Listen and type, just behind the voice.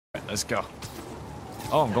Let's go.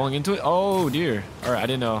 Oh, I'm going into it? Oh, dear. All right, I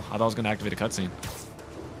didn't know. I thought I was going to activate a cutscene.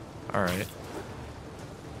 All right.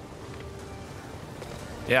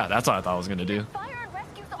 Yeah, that's what I thought I was going to do. Fire and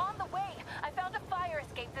rescue's on the way. I found a fire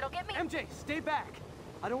escape that'll get me... MJ, stay back.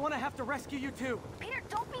 I don't want to have to rescue you too. Peter,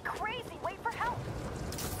 don't be crazy. Wait for help.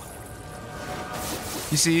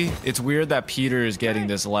 You see, it's weird that Peter is getting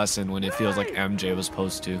this lesson when it feels like MJ was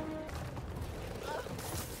supposed to.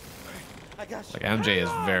 Like, MJ is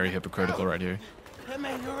very hypocritical right here. Hey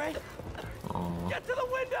man, you alright? Aww. Get to the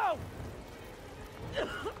window!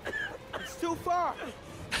 It's too far.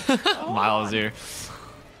 Miles here.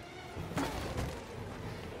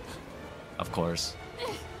 Of course.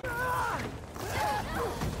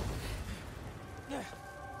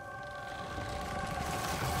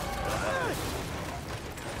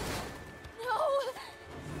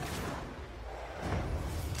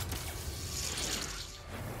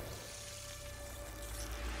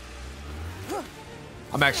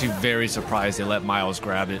 I'm actually very surprised they let Miles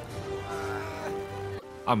grab it.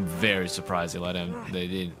 I'm very surprised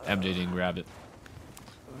MJ didn't grab it.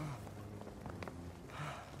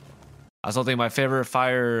 I still think my favorite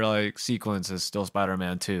fire sequence is still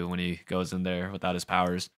Spider-Man 2 when he goes in there without his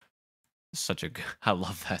powers. Such a good, I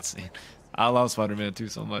love that scene. I love Spider-Man 2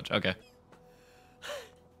 so much. Okay.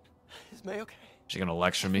 Is May okay? She's gonna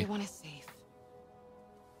lecture me. Everyone is safe.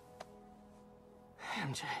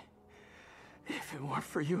 MJ, if it weren't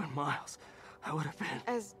for you and Miles, I would have been...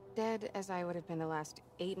 As dead as I would have been the last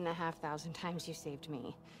 8,500 times you saved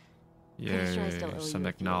me. Yeah, sure I still owe some you a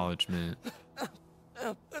acknowledgement.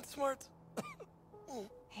 That's smart.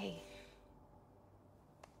 Hey.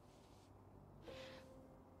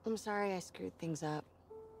 I'm sorry I screwed things up.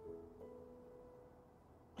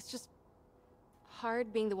 It's just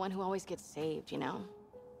hard being the one who always gets saved, you know?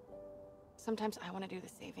 Sometimes I want to do the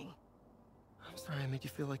saving. I'm sorry I made you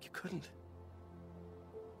feel like you couldn't.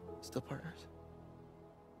 Still partners?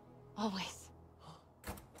 Always.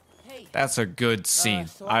 Hey. That's a good scene.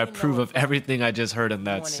 So I let me know approve of if, everything I just heard in you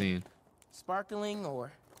that want it scene. Sparkling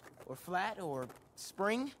or flat or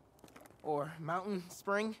spring or mountain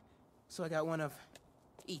spring. So I got one of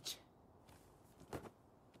each.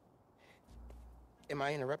 Am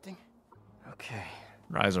I interrupting? Okay.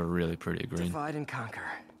 Her eyes are really pretty green. Divide and conquer.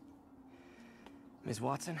 Ms.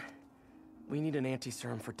 Watson, we need an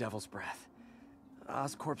anti-serum for Devil's Breath.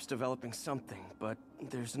 Oscorp's developing something, but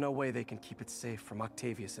there's no way they can keep it safe from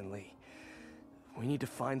Octavius and Lee. We need to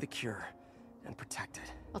find the cure and protect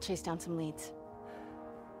it. I'll chase down some leads.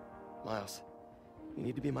 Miles, you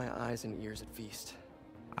need to be my eyes and ears at Feast.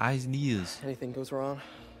 Eyes and ears. Anything goes wrong,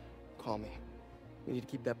 call me. We need to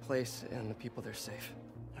keep that place and the people there safe.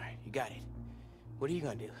 All right, you got it. What are you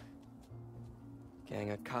gonna do?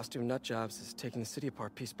 Gang of costume nut jobs is taking the city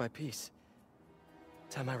apart piece by piece.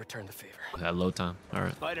 Time I return the favor. At low time. All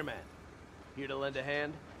right. Spider-Man, here to lend a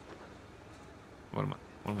hand? What am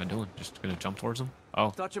I doing? Just gonna jump towards him? Oh.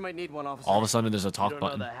 Thought you might need one, officer. All of a sudden there's a You talk don't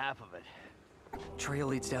button. know the half of it. Trail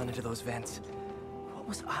leads down into those vents. What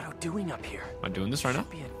was Otto doing up here? Am I doing this right now?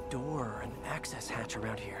 Should be a door or an access hatch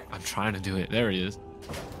around here. I'm trying to do it. There he is.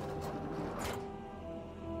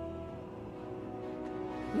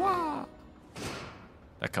 Wow.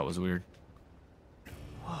 That cut was weird.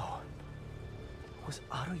 Whoa. Was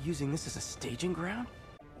Otto using this as a staging ground?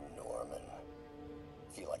 Norman.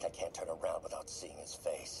 Feel like I can't turn around without seeing his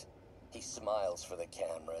face. He smiles for the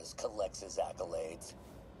cameras, collects his accolades,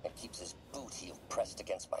 and keeps his boot heel pressed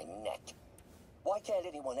against my neck. Why can't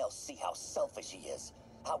anyone else see how selfish he is?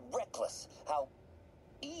 How reckless? How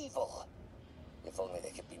evil? If only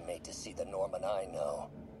they could be made to see the Norman I know.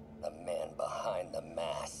 The man behind the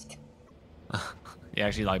mask. He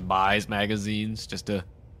actually buys magazines just to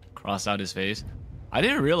cross out his face. I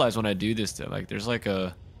didn't realize when I do this that there's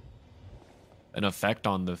an effect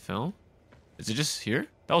on the film. Is it just here?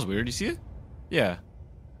 That was weird. You see it? Yeah.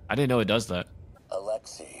 I didn't know it does that.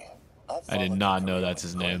 Alexei, I did not know that's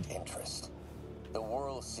his name. Interest. The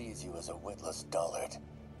world sees you as a witless dullard.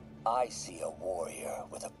 I see a warrior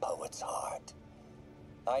with a poet's heart.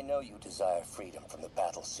 I know you desire freedom from the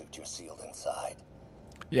battlesuit you're sealed inside.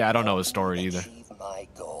 Yeah, I don't know his story either. Achieve my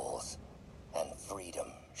goals, and freedom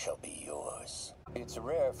shall be yours. It's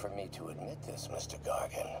rare for me to admit this, Mr.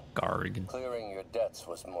 Gargan. Clearing your debts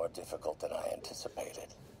was more difficult than I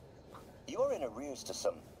anticipated. You're in arrears to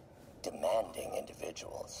some demanding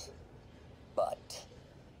individuals. But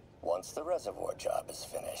once the reservoir job is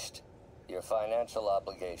finished, your financial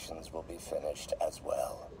obligations will be finished as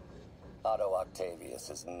well. Otto Octavius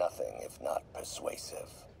is nothing if not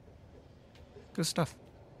persuasive. Good stuff.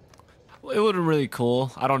 Well, it would have been really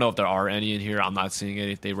cool. I don't know if there are any in here. I'm not seeing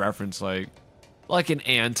any. They reference like like an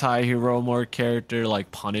anti-hero more character,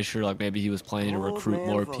 like Punisher, like maybe he was planning to Old recruit man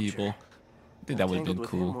more Vulture. people. I think that would have been Tangled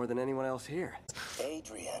with him cool. more than anyone else here.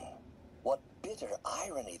 Adrian, what bitter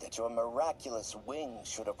irony that your miraculous wings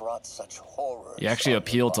should have brought such horror. He actually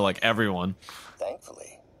appealed to like everyone.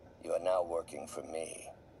 Thankfully, you are now working for me.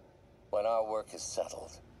 When our work is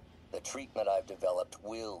settled, the treatment I've developed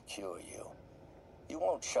will cure you. You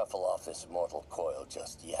won't shuffle off this mortal coil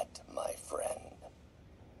just yet, my friend.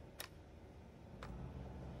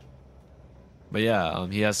 But yeah,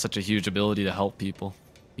 he has such a huge ability to help people.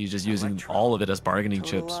 He's just using all of it as bargaining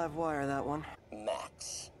Total chips. live wire, that one.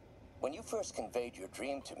 Max, when you first conveyed your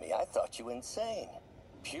dream to me, I thought you insane.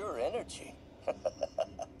 Pure energy.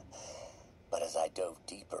 But as I dove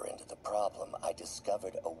deeper into the problem, I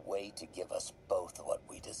discovered a way to give us both what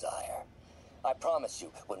we desire. I promise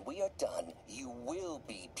you, when we are done, you will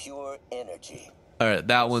be pure energy. All right,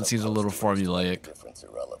 that one seems a little formulaic. Difference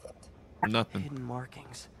irrelevant. Or nothing. Hidden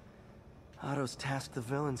markings. Otto's tasked the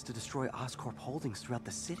villains to destroy Oscorp holdings throughout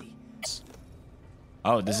the city.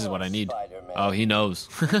 Oh, this is what I need. Spider-Man. Oh, he knows.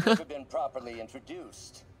 Never been properly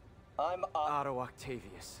introduced. I'm Otto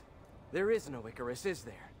Octavius. There is no Icarus, is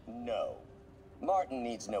there? No. Martin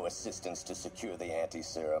needs no assistance to secure the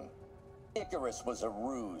anti-serum. Icarus was a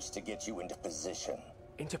ruse to get you into position.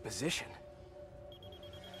 Into position?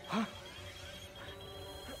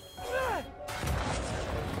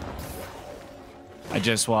 I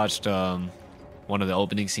just watched one of the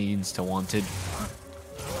opening scenes to Wanted.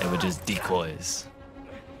 It was just decoys.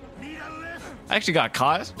 I actually got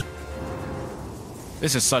caught.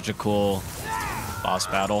 This is such a cool boss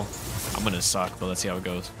battle. I'm gonna suck, but let's see how it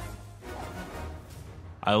goes.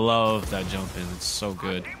 I love that jump in. It's so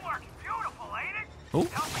good. Ooh.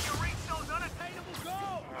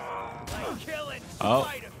 Oh,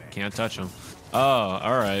 can't touch him. Oh,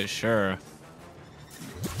 all right, sure.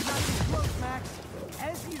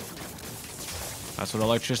 That's what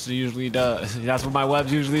electricity usually does. That's what my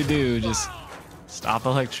webs usually do. Just stop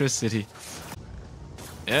electricity.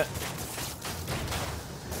 Yeah.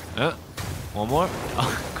 One more.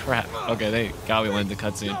 Oh crap. Okay, they got me when the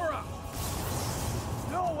cutscene.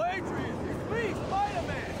 No, Adrian, it's me,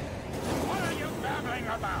 Spider-Man. What are you babbling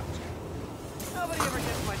about? Nobody ever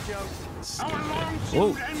gets my jokes. Our long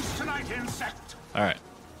Whoa. feud ends tonight, insect. All right.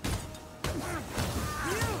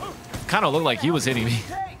 Kind of looked like he was hitting me.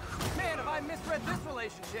 Hey, man, have I misread this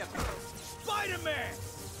relationship? Spider-Man,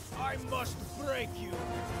 I must break you.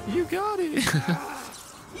 You got it.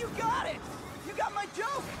 You got it. You got my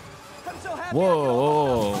joke. I'm so happy. Whoa,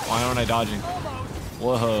 whoa. Why aren't I dodging? Almost.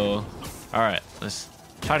 Whoa. All right, let's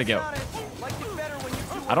try to go. Got it. Liked it better when you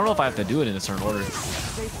two I don't know if I have to do it in a certain order.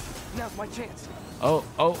 Now's my chance. Oh.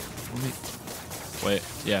 Let me. Wait.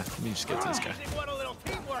 Yeah. Let me just get to this guy. What a little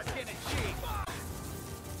teamwork can achieve.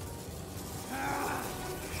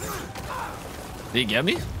 Did he get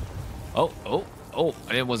me? Oh.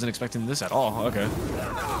 I wasn't expecting this at all. Okay.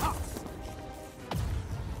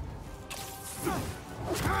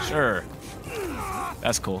 Sure.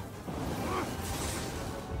 That's cool.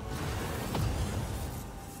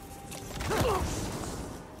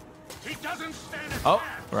 He doesn't stand a Oh,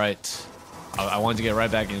 chance. right. I wanted to get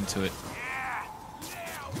right back into it.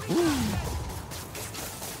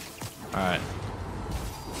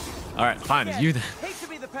 All right, fine. It's you then. Hate to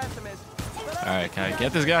be the pessimist, but All right, can I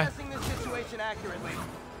get this guy? assessing this situation accurately.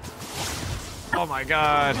 Oh my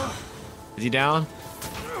God. Is he down?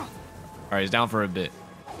 All right, he's down for a bit.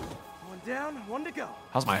 One down, one to go.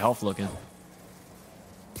 How's my health looking?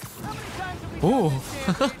 How many times have we Ooh, done this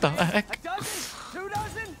dance, what the AJ? heck? A dozen? 2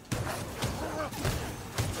 dozen?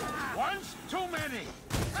 Once too many.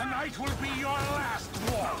 Tonight will be your last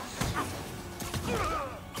waltz.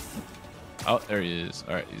 Oh, there he is.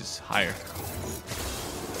 All right, he's higher.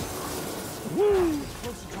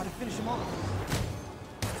 Close to try to finish him off.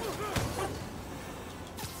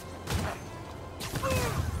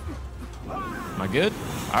 Am I good?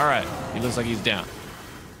 All right, he looks like he's down.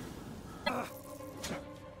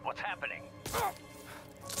 What's happening?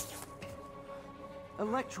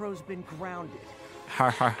 Electro's been grounded.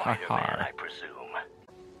 Har. presume.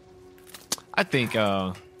 I think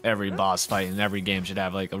every boss fight in every game should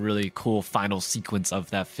have like a really cool final sequence of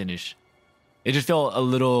that finish. It just felt a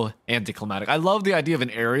little anticlimactic. I love the idea of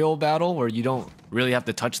an aerial battle where you don't really have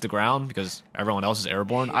to touch the ground because everyone else is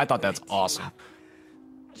airborne. I thought that's awesome.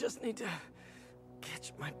 Just need to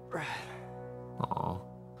catch my breath. Aw.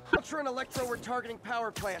 Ultra and Electro were targeting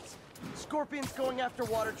power plants. Scorpion's going after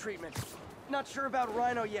water treatment. Not sure about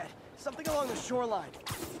Rhino yet. Something along the shoreline.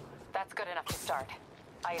 That's good enough to start.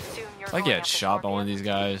 I assume you're I going get after shot by one of Scorpion? these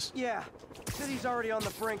guys. Yeah, city's already on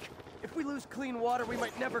the brink. If we lose clean water, we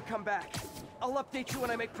might never come back. I'll update you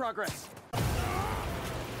when I make progress.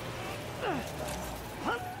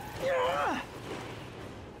 Am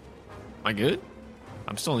I good?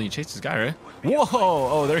 I'm still need to chase this guy, right? Whoa!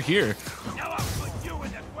 Oh, they're here. Now I'll put you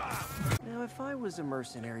in the ground. Now, if I was a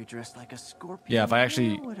mercenary dressed like a scorpion, Yeah, if I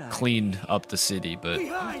actually where would I cleaned be? up the city, but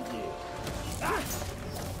Behind you.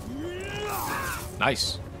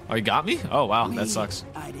 nice. Oh, you got me? Oh, wow, that sucks.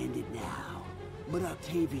 I'd end it now, but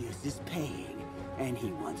Octavius is paying, and he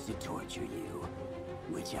wants to torture you,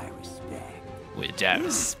 which I respect. Which I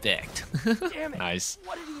respect. Damn it! Nice.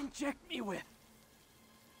 What did he inject me with?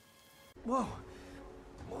 Whoa!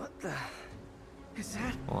 What the? Is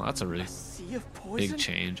that Well, that's a really a sea of poison? big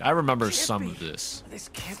change. I remember Can't some be. of this. This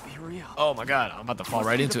can't be real. Oh my god, I'm about to fall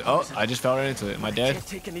right into it. Oh, I just fell right into it. Am I dead? Can't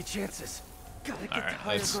take any chances. Gotta get Alright, to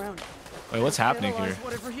higher let's- ground. Wait, what's happening Analyze here?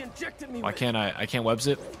 whatever he injected me Why with. can't I can't web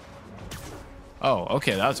zip? Oh,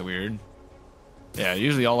 okay, that's weird. Yeah,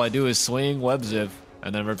 usually all I do is swing, web zip,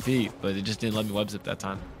 and then repeat, but it just didn't let me web zip that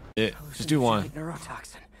time. Just do one.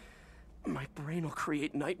 Neurotoxin. My brain will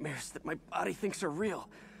create nightmares that my body thinks are real.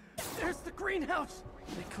 There's the greenhouse.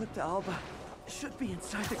 The Eclipta alba should be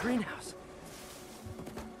inside the greenhouse.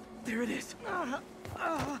 There it is.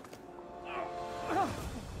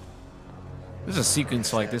 There's a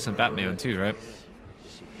sequence like this in Batman too, right?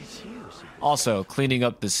 Also, cleaning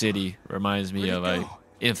up the city reminds me of like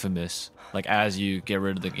Infamous. Like as you get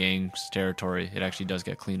rid of the gang's territory, it actually does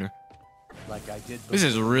get cleaner. Like I did. This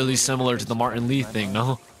is really similar to the Martin Lee thing,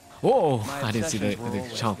 no? Whoa! My I didn't see the, obsessions were the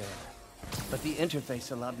always jump. there, but the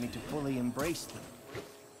interface allowed me to fully embrace them.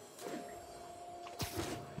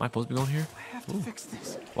 Am I supposed to be going here? I have to fix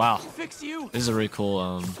this. Wow. Fix you. This is a really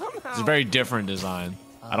cool, it's a very different design.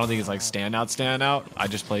 I don't think it's like standout. I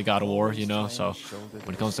just play God of War, you know, so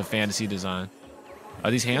when it comes to fantasy design.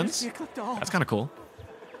 Are these hands? That's kind of cool.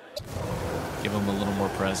 Give them a little more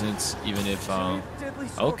presence, even if,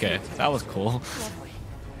 okay, that was cool.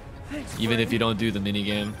 Even if you don't do the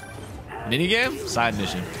minigame. Minigame? Side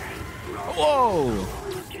mission. Whoa!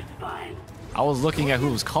 I was looking at who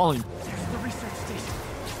was calling. There's the research station.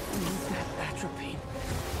 We need that atropine.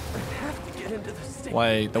 I have to get into the station.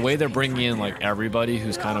 Why the way they're bringing in like everybody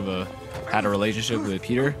who's kind of had a relationship with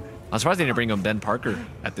Peter. I'm surprised they didn't bring him Ben Parker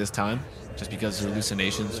at this time, just because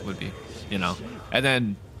hallucinations would be, you know. And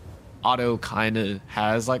then Otto kind of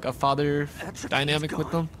has like a father dynamic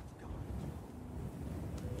with them.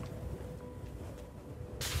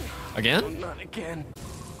 Again? Not again.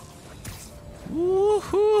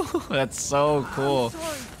 Woohoo! That's so cool.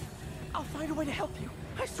 Sorry. I'll find a way to help you.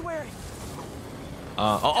 I swear.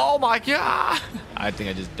 Oh my god! I think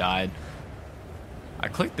I just died. I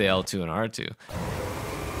clicked the L2 and R2.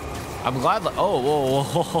 I'm glad. Oh, whoa,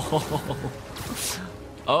 whoa,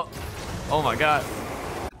 whoa. Oh my god.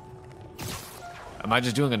 Am I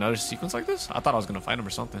just doing another sequence like this? I thought I was gonna fight him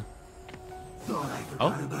or something.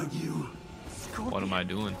 Oh. What am I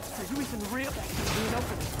doing? Are you even real?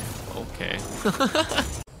 Okay.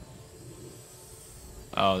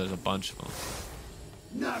 Oh, there's a bunch of them.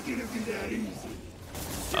 Not gonna be that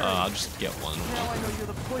easy. I'll just get one. Now I know you're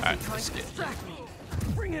the poison Alright, trying let's to get- distract me.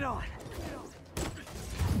 Bring it on.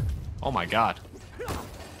 Oh my god.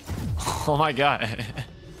 Oh my god.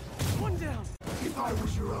 One down. If I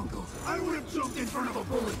was your uncle, I would have jumped in front of a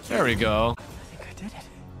bullet. There we go. I think I did it.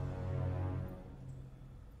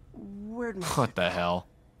 Where'd my What the hell?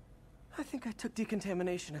 I think I took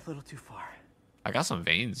decontamination a little too far. I got some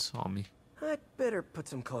veins on me. I'd better put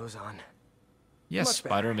some clothes on. Yes, Much better.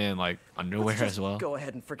 Spider-Man like underwear Let's just as well. Go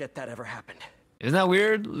ahead and forget that ever happened. Isn't that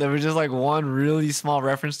weird? There was just like one really small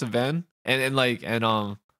reference to Ben,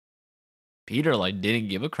 and Peter like didn't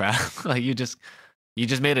give a crap. Like you just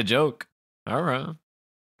made a joke. All right.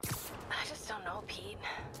 I just don't know, Pete.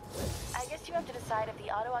 I guess you have to decide if the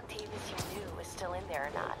Otto Octavius you knew is still in there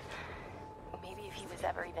or not. Maybe if he was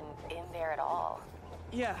ever even in there at all.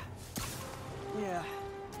 Yeah. Yeah.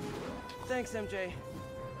 Thanks, MJ.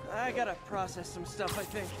 I gotta process some stuff, I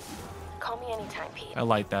think. Call me anytime, Pete. I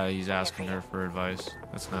like that he's asking her for advice.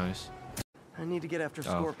 That's nice. I need to get after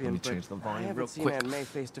Oh, let Scorpion, me change the but volume I haven't real seen quick. Aunt May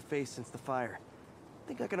face to face since the fire.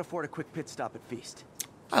 Think I can afford a quick pit stop at Feast.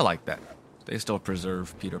 I like that. They still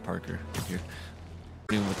preserve Peter Parker here.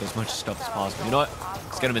 Doing with as much stuff as possible. You know what?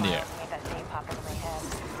 Let's get him in the air. Made that name pop into my head.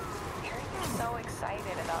 Hearing you're so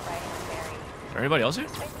excited about writing with Barry. Is there anybody else here?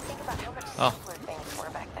 Just made me think about how much Oh. simpler things were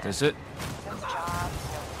back then. Is it? No jobs,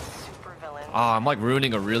 no super villains. Oh, I'm like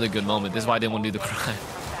ruining a really good moment. This is why I didn't want to do the crime.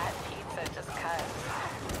 Bad pizza just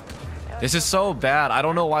 'cause. This is so bad. I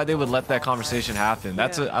don't know why they would let that conversation happen.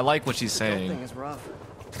 I like what she's The adult thing saying. is rough.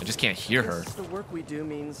 I just can't hear her. Guess the work we do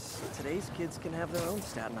means today's kids can have their own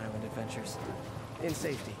Staten Island adventures. In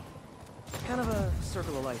safety. Kind of a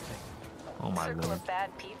circle of life thing. Oh my Circle lord. of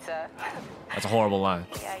bad pizza. That's a horrible line.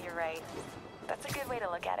 Yeah, you're right. That's a good way to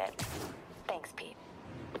look at it. Thanks, Pete.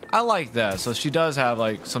 I like that. So she does have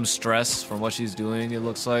like some stress from what she's doing, it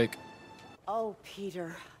looks like. Oh,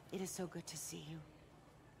 Peter, it is so good to see you.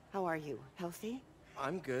 How are you? Healthy?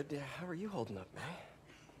 I'm good. How are you holding up, May?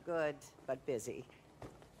 Good, but busy.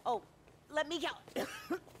 Oh, let me go.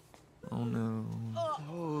 Oh no.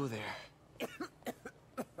 Oh, there.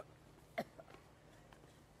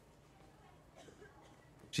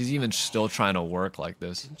 She's even still trying to work like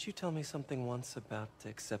this. Didn't you tell me something once about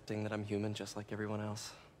accepting that I'm human just like everyone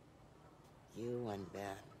else? You and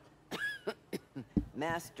Ben.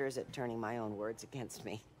 Masters at turning my own words against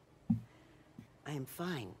me. I am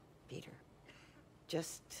fine, Peter.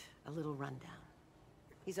 Just a little rundown.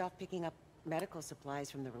 He's off picking up medical supplies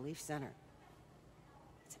from the relief center.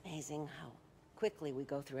 It's amazing how quickly we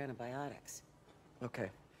go through antibiotics. Okay.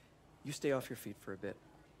 You stay off your feet for a bit.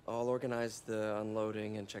 I'll organize the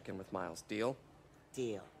unloading and check in with Miles. Deal?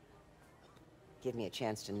 Deal. Give me a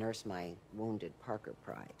chance to nurse my wounded Parker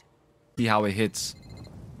pride. See how it hits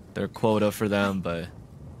their quota for them, but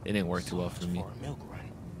it didn't work too well for me. For a milk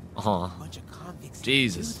run. Bunch of convicts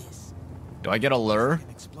Jesus. do this. Do I get a lure? An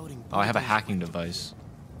exploding Oh, I have a bulldozer hacking like device.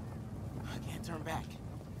 I can't turn back.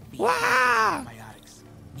 Wow. Antibiotics.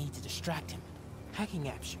 Need to distract him. Hacking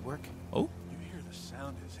app should work. Oh. You hear the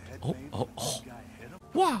sound his head Oh, made oh, when oh. this guy hit him?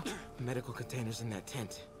 Wow. Medical containers in that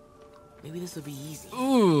tent. Maybe this will be easy.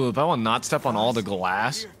 Ooh, if I will not step on all the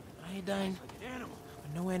glass. Iodine, but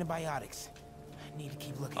no antibiotics. I need to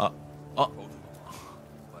keep looking.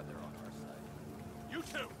 You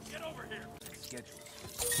two, get over here.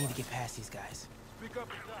 Need to get past these guys. Speak up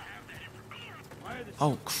and die.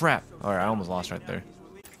 Oh crap. Alright, I almost lost right there.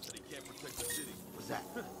 What's that?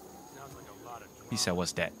 He said,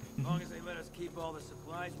 what's that? As long as they let us keep all the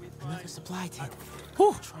supplies we Another find. supply tent.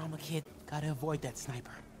 Whew. Trauma kid. Gotta avoid that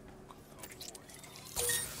sniper.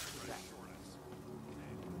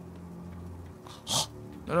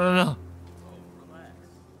 No.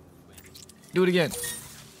 Do it again.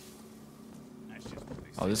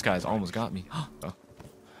 Oh, this guy's almost got me. Oh. Come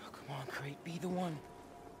on, Crate, be the one.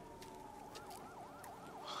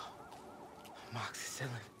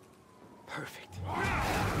 Moxicillin. Perfect.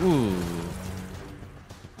 Ooh.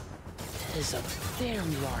 That is a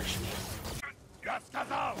very large man.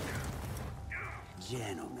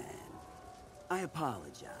 Gentlemen, I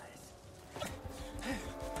apologize.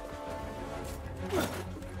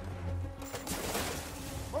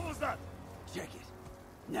 What was that? Check it.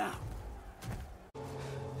 Now.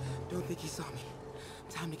 Don't think he saw me.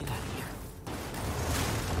 Time to get out of here.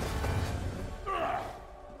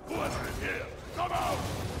 Whoever is here, come out!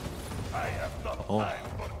 I have no time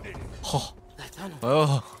for this. Oh. That tunnel.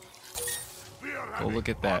 Oh. We are Go having look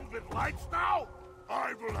at fun that. with lights now.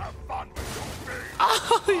 I will have fun with your face.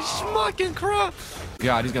 Oh, schmucking crap.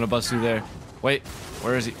 God, he's gonna bust through there. Wait,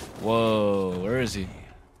 where is he? Whoa, where is he?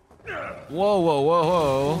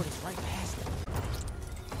 Whoa. It's right past him.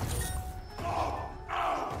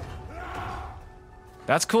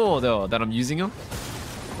 That's cool though that I'm using him.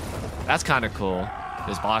 That's kind of cool.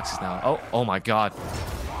 There's boxes now. Oh my god.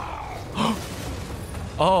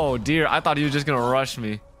 Oh dear, I thought he was just gonna rush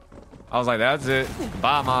me. I was like, that's it.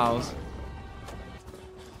 Bye, Miles.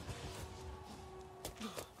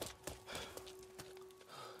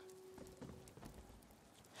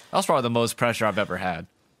 That was probably the most pressure I've ever had.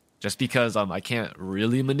 Just because I can't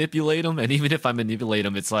really manipulate him, and even if I manipulate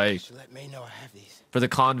him, it's like Should let May know I have these. for the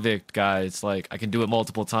convict guy, it's like I can do it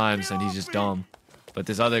multiple times and he's just dumb. But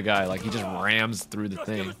this other guy, like he just rams through the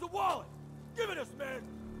thing. Give us the wallet. Give it us, man.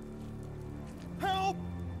 Help!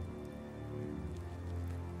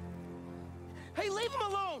 Hey, leave him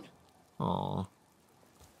alone. Aw.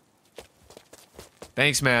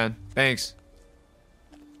 Thanks, man. Thanks.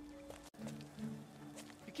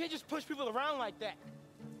 You can't just push people around like that.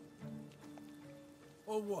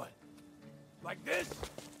 Or what? Like this?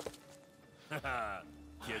 Haha,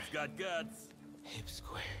 kid's got guts. Hip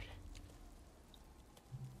squared.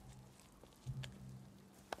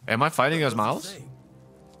 Am I fighting as Miles?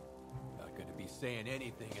 Not gonna be saying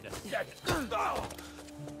anything in a second.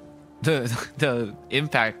 The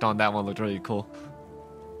impact on that one looked really cool.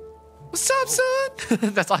 What's up,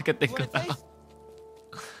 son? That's all I could think about.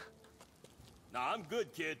 Nah, I'm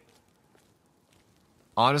good, kid.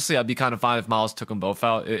 Honestly, I'd be kind of fine if Miles took them both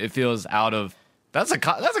out. It feels out of. That's a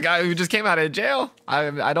guy who just came out of jail.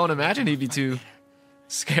 I don't imagine he'd be too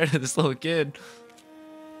scared of this little kid.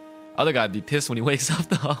 Other guy'd be pissed when he wakes up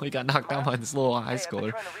though. He got knocked down by this little high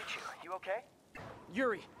schooler. You okay?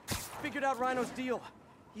 Yuri, figured out Rhino's deal.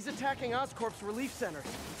 He's attacking Oscorp's relief center.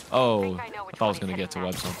 Oh, I thought I was gonna get to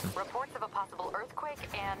web something. Reports of a possible earthquake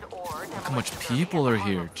and/or Look how much people are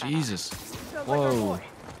here. Jesus. Whoa.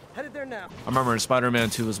 Headed there now. I remember in Spider-Man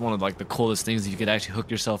 2 was one of like the coolest things. You could actually hook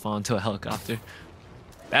yourself onto a helicopter.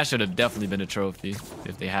 That should have definitely been a trophy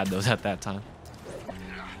if they had those at that time.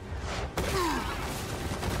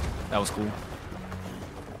 That was cool.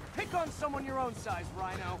 Pick on someone your own size,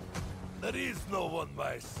 Rhino. There is no one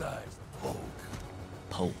my size, Poke.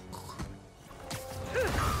 Poke.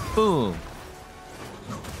 Boom.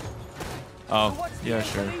 Oh, So what's the yeah, end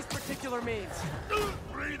sure. of these particular means?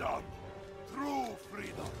 Freedom. True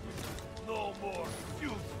freedom. No more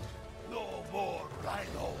youth. No more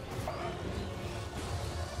Rhino.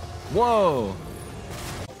 Whoa.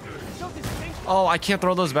 So distinct. Oh, I can't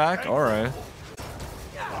throw those back? Alright.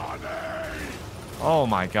 Oh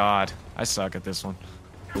my god. I suck at this one.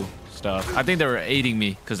 Cool stuff. I think they were aiding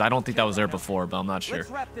me, because I don't think that was there before, but I'm not sure.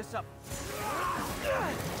 Let's wrap this up.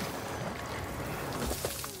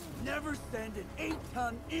 Never send an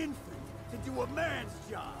 8-ton infant to do a man's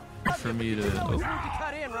job. For me to... You know Oh, it's rude to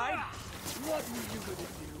cut in, right? What were you gonna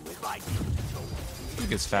do if I didn't know? I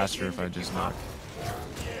think it's faster if I just knock.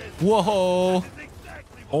 Whoa!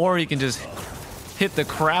 Or you can just hit the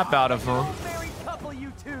crap out of him. Married couple,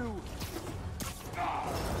 you two.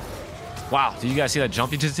 Wow, did you guys see that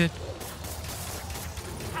jump he just did?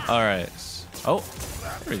 Alright. Oh,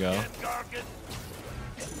 there we go.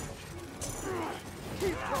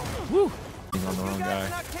 Woo! Being on the wrong You guys guy.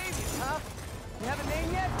 in Octavius, huh? You have a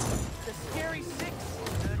name yet? The Scary Six?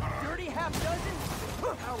 The Dirty Half Dozen?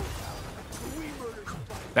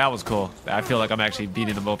 That was cool. I feel like I'm actually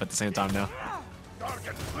beating them both at the same time now.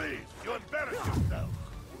 Gargan, please. You embarrass yourself.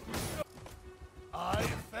 I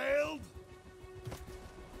failed?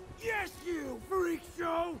 Yes, you freak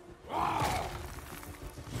show!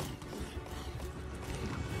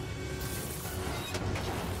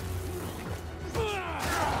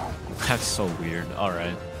 That's so weird.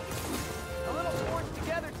 Alright. A little forced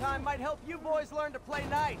together time might help you boys learn to play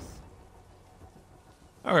nice.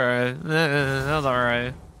 Alright. That was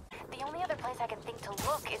alright. The only other place I can think to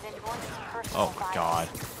look is in Norman's personal Oh my god.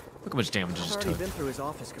 files. Look how much damage I I've just already took. been through his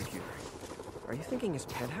office computer. Are you thinking his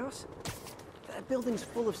penthouse? That building's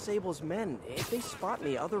full of Sable's men. If they spot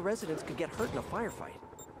me, other residents could get hurt in a firefight.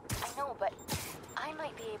 I know, but I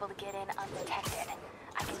might be able to get in undetected.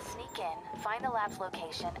 I can sneak in, find the lab's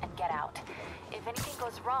location, and get out. If anything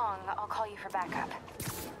goes wrong, I'll call you for backup.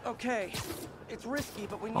 Okay. It's risky,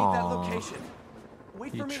 but we need Aw. that location.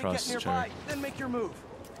 Wait He for me to get trusts nearby, her. then make your move.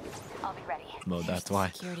 I'll be ready. Mode, that's the why.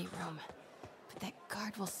 security room. But that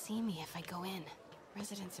guard will see me if I go in.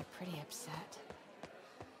 Residents are pretty upset.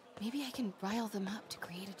 Maybe I can rile them up to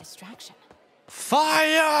create a distraction.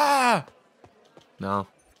 Fire! No.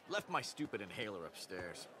 Left my stupid inhaler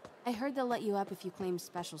upstairs. I heard they'll let you up if you claim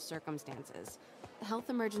special circumstances. A health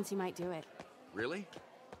emergency might do it. Really?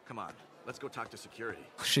 Come on, let's go talk to security.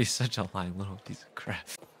 She's such a lying little piece of crap.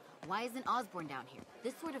 Why isn't Osborn down here?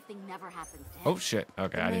 This sort of thing never happens to him. Oh shit.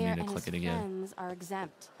 Okay, The I didn't mayor mean to and click his it again. friends are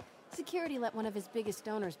exempt. Security let one of his biggest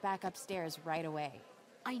donors back upstairs right away.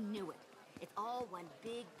 I knew it. It's all one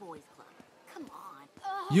big boys club. Come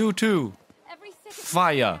on. You too. Every second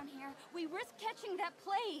Fire. down here, we risk catching that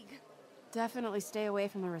plague. Definitely stay away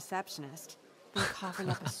from the receptionist. They're coughing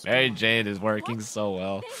up a storm. Mary Jane is working so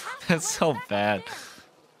well. That's so bad.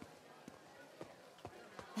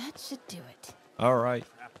 That should do it. Alright.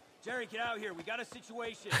 Jerry, get out here. We got a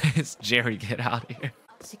situation. It's Jerry, get out of here.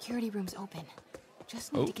 Security room's open.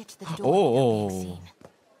 Just need Oh. to get to the door Oh. without being seen.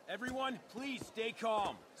 Everyone, please stay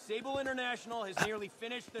calm. Sable International has nearly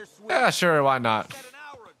finished their swim. Yeah, sure, why not? Said an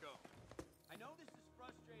hour ago. I know this is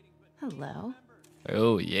frustrating, but Hello.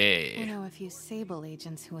 Oh I yeah. know a few Sable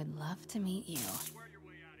agents who would love to meet you.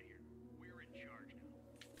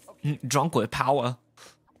 Drunk with power.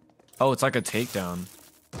 Oh, it's like a takedown.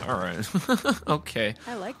 Alright. Okay.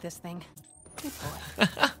 I like this thing. Good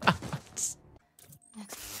boy.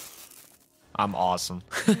 I'm awesome.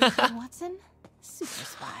 Nathan Watson, super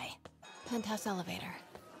spy. Penthouse elevator.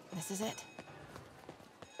 This is it.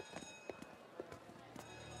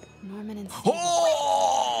 Norman and Sable.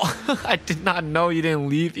 Oh! I did not know you didn't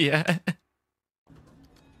leave yet.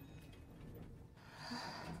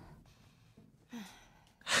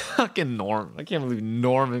 Fucking Norm. I can't believe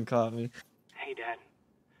Norman caught me. Hey, Dad.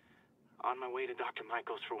 On my way to Dr.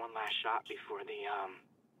 Michael's for one last shot before the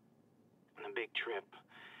big trip.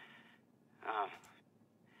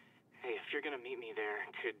 Hey, if you're gonna meet me there,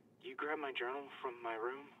 could you grab my journal from my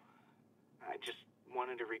room? I just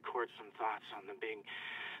wanted to record some thoughts on the big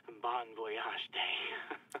Bon Voyage day.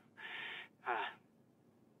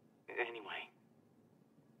 Anyway,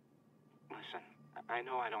 Listen, I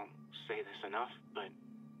know I don't say this enough, but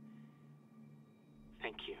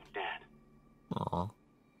thank you, Dad. Aw.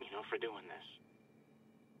 You know, for doing this.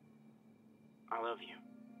 I love you.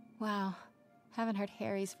 Wow. Haven't heard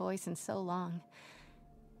Harry's voice in so long.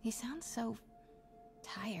 He sounds so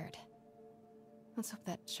tired. Let's hope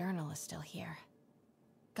that journal is still here.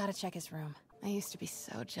 Gotta check his room. I used to be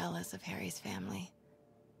so jealous of Harry's family.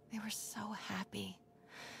 They were so happy.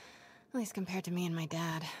 At least compared to me and my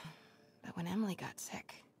dad. But when Emily got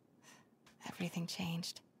sick, everything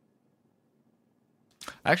changed.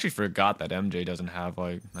 I actually forgot that MJ doesn't have,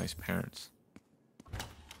 like, nice parents.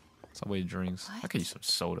 Subway drinks. I could use some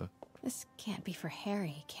soda. This can't be for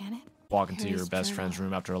Harry, can it? Walk into your Harry's best journal. friend's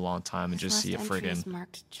room after a long time and His just see a last entry is friggin'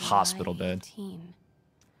 marked July hospital bed. 18.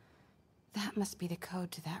 That must be the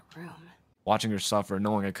code to that room. Watching her suffer,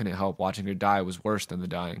 knowing I couldn't help, watching her die was worse than the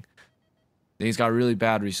dying. Things got really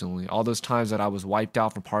bad recently. All those times that I was wiped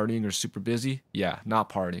out from partying or super busy, yeah, not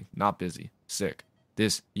partying, not busy, sick.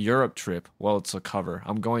 This Europe trip, well, it's a cover.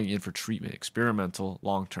 I'm going in for treatment, experimental,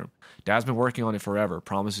 long-term. Dad's been working on it forever,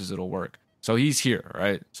 promises it'll work. So he's here,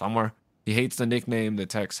 right? Somewhere. He hates the nickname the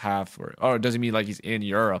texts have for it. Oh, it doesn't mean like he's in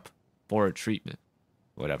Europe for a treatment.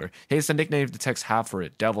 Whatever. He hates the nickname the texts have for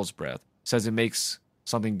it, Devil's Breath. Says it makes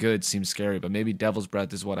something good seem scary, but maybe Devil's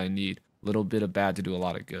Breath is what I need. A little bit of bad to do a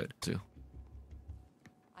lot of good, too.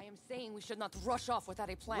 I am saying we should not rush off without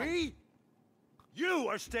a plan. We? You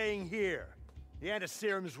are staying here. The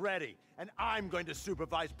antiserum's ready, and I'm going to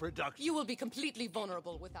supervise production. You will be completely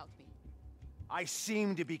vulnerable without me. I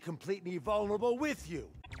seem to be completely vulnerable with you.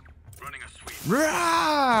 Running a sweep.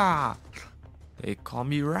 Rah! They call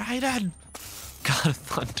me Raiden. God of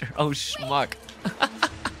Thunder. Oh, schmuck.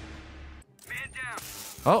 Man down.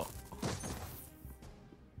 Oh.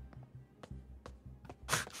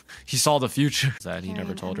 He saw the future. That he Harry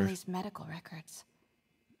never and told her. Emily's medical records.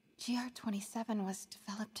 GR27 was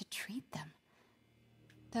developed to treat them.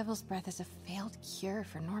 Devil's Breath is a failed cure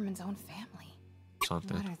for Norman's own family.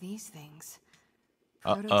 Something. What are these things?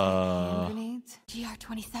 Prototype hand grenades?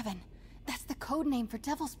 GR27. That's the code name for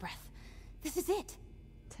Devil's Breath. This is it.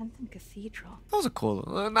 10th and Cathedral. That was a cool,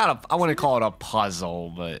 I wouldn't call it a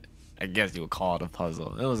puzzle, but I guess you would call it a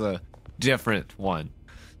puzzle. It was a different one.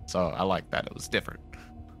 So I like that it was different.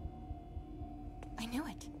 I knew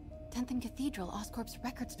it. 10th and Cathedral, Oscorp's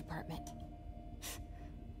records department.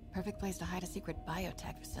 Perfect place to hide a secret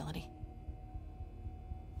biotech facility.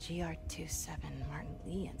 GR27 Martin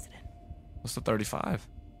Lee incident. What's the 35?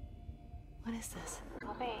 What is this?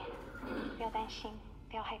 宝贝，不要担心，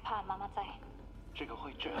不要害怕，妈妈在。这个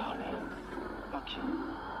会治好你，放心。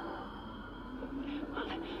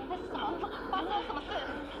那是什么？发生了什么事？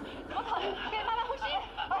怎么可能？别慢慢呼吸。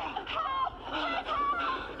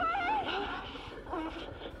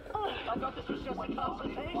I got this was just a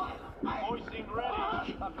consultation. Boys seemed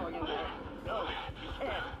ready. I'm going in there. No, you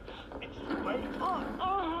can't. It's too late.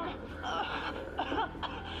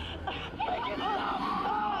 Make it stop.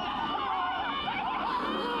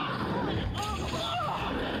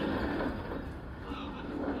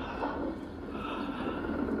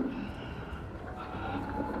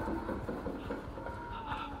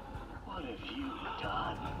 What have you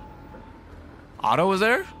done? Otto was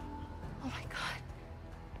there? Oh my god.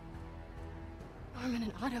 Norman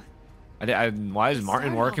and Otto. Why is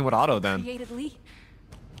Martin working with Otto then? Created Lee.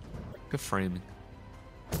 Good framing.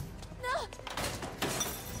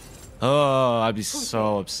 Oh, I'd be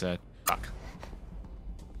so upset. Fuck.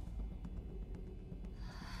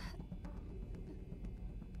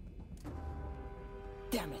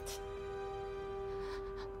 Damn it.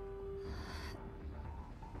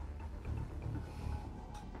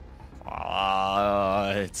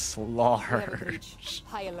 It's large.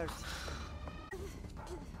 High alert.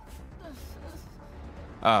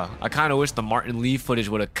 I kind of wish the Martin Lee footage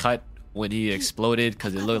would have cut when he exploded,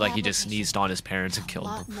 because it looked like he just sneezed on his parents and killed A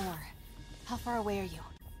lot them. more. How far away are you?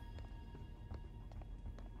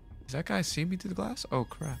 Does that guy see me through the glass? Oh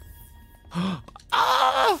crap. Ah!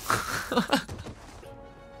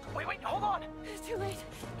 Wait, hold on. It's too late.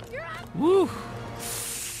 You're on. Woo!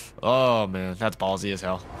 Oh man, that's ballsy as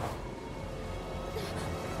hell.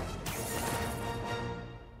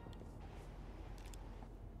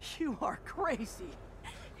 You are crazy.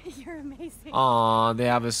 You're amazing. Aw, they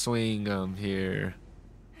have a swing here.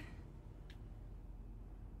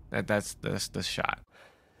 That's the shot.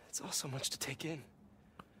 It's all so much to take in.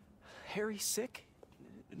 Harry sick,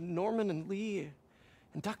 Norman and Lee,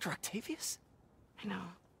 and Dr. Octavius? I know.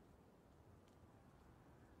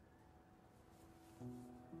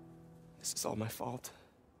 This is all my fault.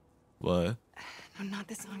 What? No, not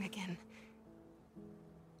this song again.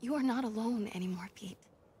 You are not alone anymore, Pete.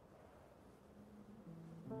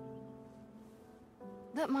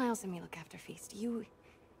 Let Miles and me look after Feast. You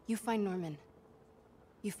find Norman.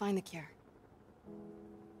 You find the cure.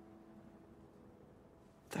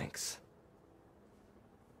 Thanks,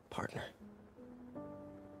 partner.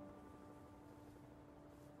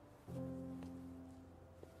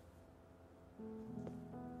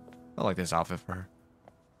 I like this outfit for her.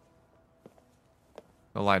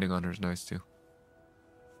 The lighting on her is nice too.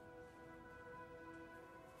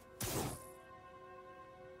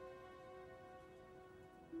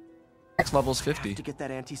 Next level's 50. We have to get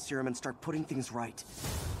that anti-serum and start putting things right.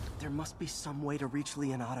 There must be some way to reach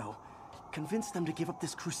Leonardo. Convince them to give up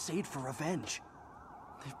this crusade for revenge.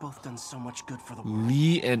 They've both done so much good for the world.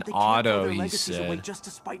 Leonardo, he away said. just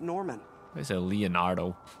to spite Norman. I said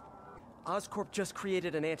Leonardo. Oscorp just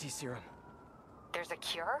created an anti-serum. There's a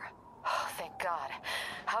cure? Oh, thank God.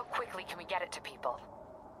 How quickly can we get it to people?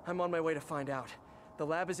 I'm on my way to find out. The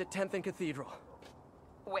lab is at 10th and Cathedral.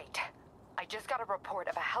 Wait. I just got a report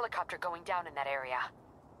of a helicopter going down in that area.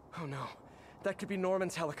 Oh no. That could be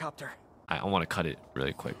Norman's helicopter. I want to cut it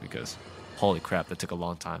really quick because holy crap, that took a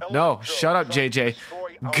long time. No, shut up, JJ.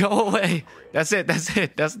 Go away. That's it.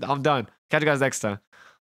 I'm done. Catch you guys next time.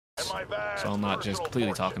 So I'm not just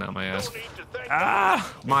completely talking out my ass.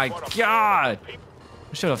 Ah, my God.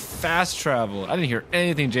 I should have fast traveled. I didn't hear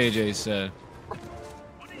anything JJ said.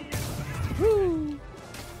 Woo.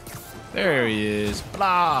 There he is.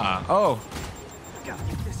 Blah. Oh. Gotta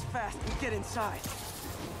get this fast and get inside.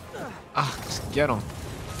 Ah, just get him.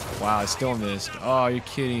 Wow, I still missed. Oh, you're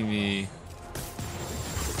kidding me.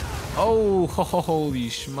 Oh, holy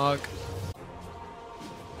schmuck.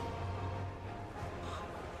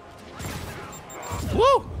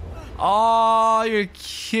 Woo! Oh, you're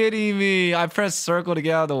kidding me. I pressed circle to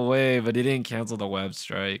get out of the way, but it didn't cancel the web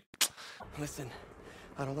strike. Listen,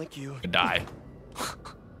 I don't like you. I die.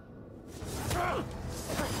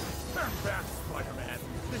 Back, Spider-Man.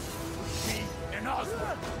 This is me and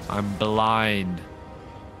Osborn. I'm blind.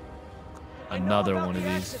 Another one of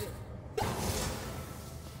these.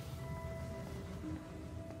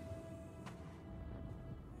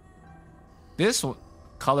 This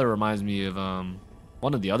color reminds me of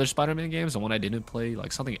one of the other Spider-Man games, the one I didn't play,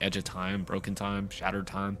 like something Edge of Time, Broken Time, Shattered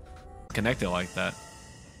Time, connected like that.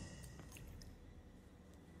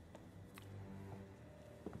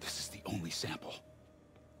 This is the only sample.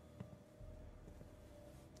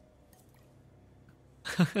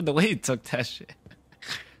 The way he took that shit.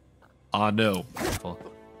 Oh no. I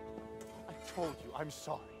told you I'm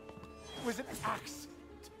sorry. It was an accident.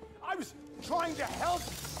 I was trying to help.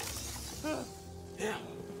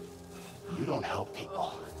 You don't help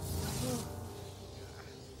people.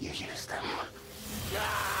 You use them.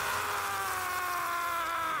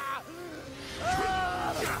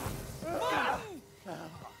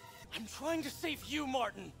 I'm trying to save you,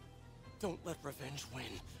 Martin. Don't let revenge win.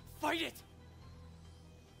 Fight it.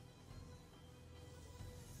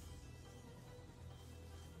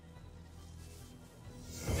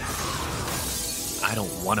 I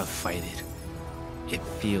don't want to fight it. It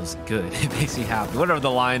feels good. It makes me happy. Whatever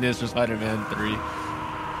the line is for Spider-Man 3.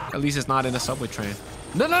 At least it's not in a subway train.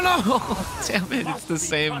 No, no, no! Damn it, it's the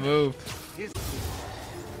same move.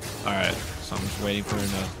 Alright, so I'm just waiting for him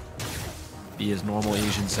to be his normal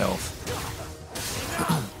Asian self.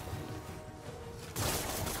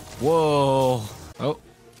 Whoa! Oh.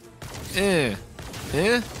 Eh.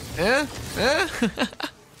 Eh? Eh? Eh?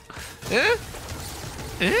 Eh?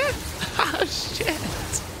 Eh? Oh, shit!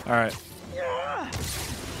 Alright.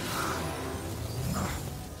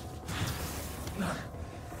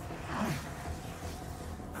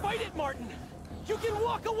 Fight it, Martin! You can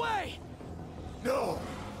walk away! No!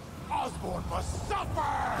 Osborn must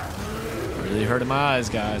suffer! Really hurting my eyes,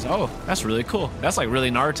 guys. Oh, that's really cool. That's like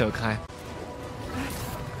really Naruto kind.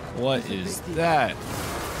 What is that?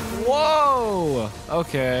 Whoa!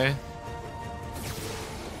 Okay.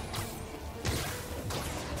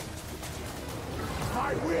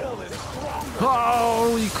 My will is stronger!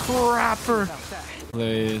 Holy crapper!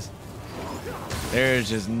 Please. There's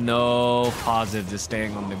just no positive to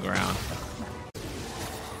staying on the ground.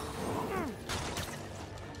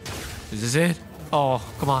 Is this it? Oh,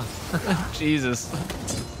 come on. Jesus.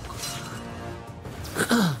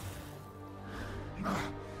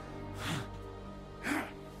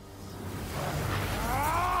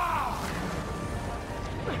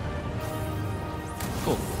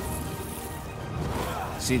 Cool.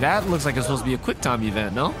 See, that looks like it's supposed to be a quick time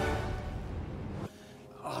event, no?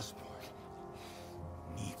 Osborn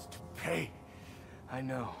needs to pay. I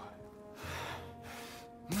know.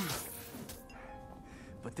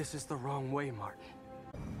 But this is the wrong way, Martin.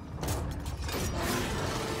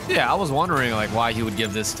 Yeah, I was wondering like why he would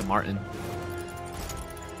give this to Martin.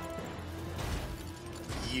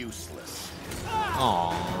 useless.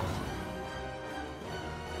 Aww.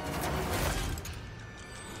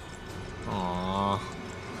 Aww.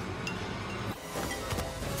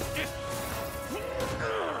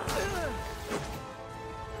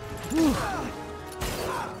 Whew.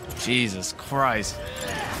 Jesus Christ.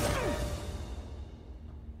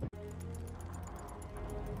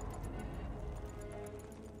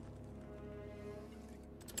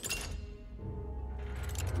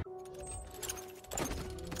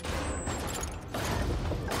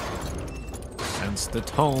 Sense the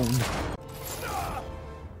tone.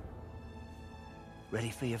 Ready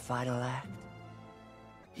for your final act?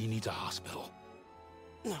 He needs a hospital.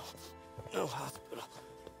 No. No hospital.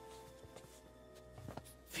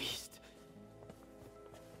 Feast.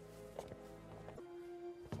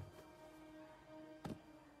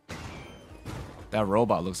 That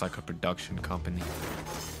robot looks like a production company.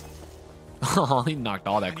 Oh, he knocked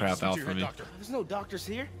all that crap out for me. There's no doctors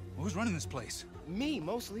here. Who's running this place? Me,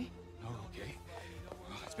 mostly. Oh, okay.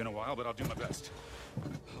 Well, it's been a while, but I'll do my best.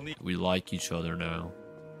 We like each other now.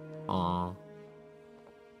 Aww.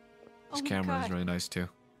 This camera is really nice too.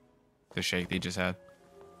 The shake they just had.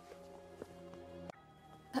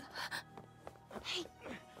 Hey,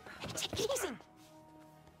 take it easy.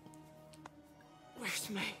 Where's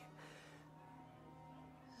May?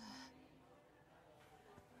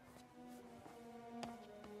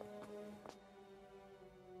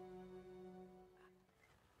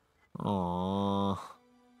 Aww.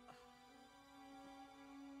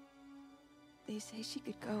 They say she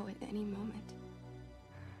could go at any moment.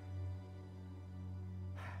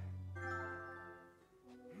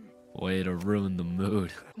 Way to ruin the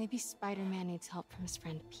mood. Maybe Spider-Man needs help from his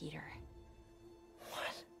friend Peter.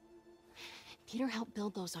 What? Peter helped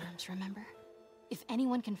build those arms, remember? If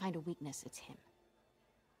anyone can find a weakness, it's him.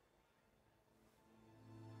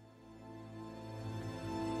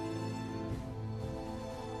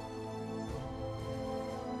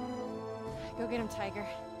 Go get him, Tiger.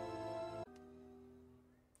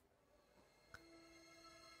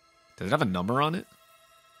 Does it have a number on it?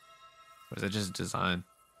 Or is it just design?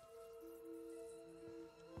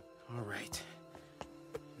 All right.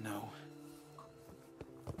 No.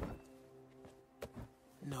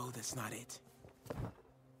 No, that's not it.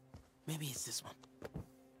 Maybe it's this one.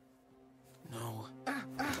 No.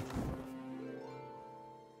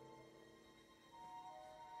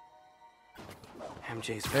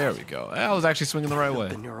 MJ's There we go. I was actually swinging the right way.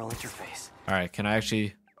 The neural interface. All right, can I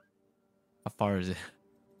actually? How far is it?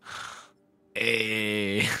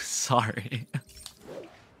 Hey, sorry.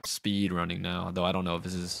 Speed running now, though I don't know if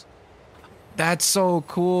this is. That's so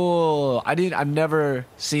cool. I've never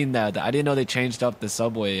seen that. I didn't know they changed up the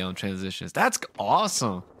subway transitions. That's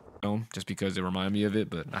awesome. Just because it reminded me of it,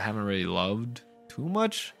 but I haven't really loved too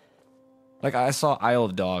much. Like I saw Isle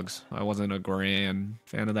of Dogs. I wasn't a grand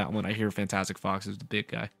fan of that one. I hear Fantastic Fox is the big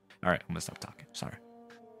guy. All right, I'm gonna stop talking. Sorry.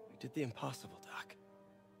 We did the impossible, Doc.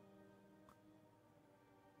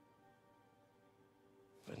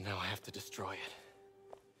 But now I have to destroy it.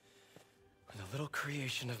 With a little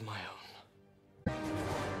creation of my own.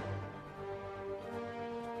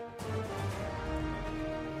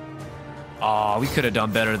 Oh, we could have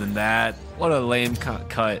done better than that. What a lame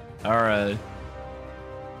cut. All right.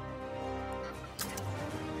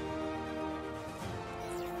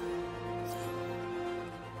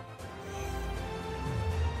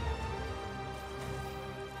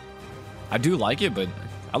 I do like it, but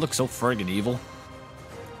I look so friggin' evil.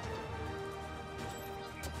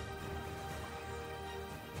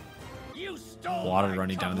 You stole Water my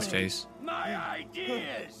running down his company, face. My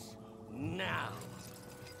ideas. Now,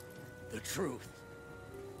 the truth.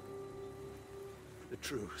 The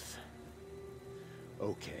truth.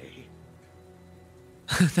 Okay.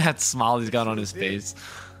 That smile he's got on his face.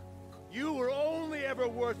 You were only ever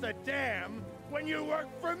worth a damn when you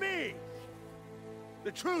worked for me.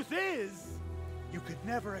 The truth is, you could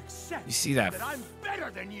never accept You see that I'm better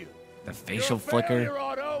than you. The facial You're a flicker. failure,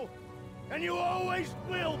 Otto, and you always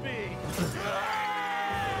will be.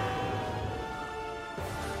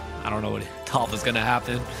 I don't know what I thought was gonna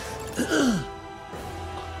happen.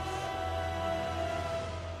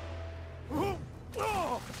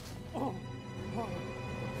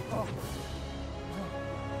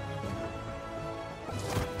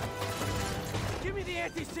 Give me the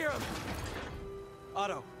anti-serum!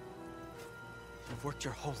 Otto, you've worked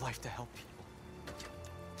your whole life to help people.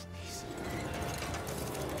 Please.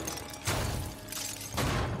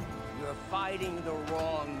 You're fighting the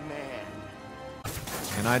wrong man.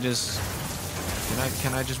 Can I just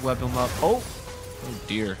web him up? Oh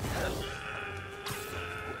dear.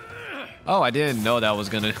 Oh, I didn't know that was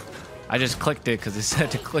gonna. I just clicked it because it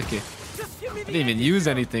said to click it. I didn't even use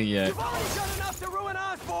anything yet.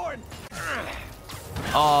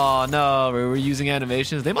 Oh no, we were using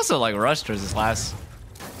animations. They must have like rushed us this last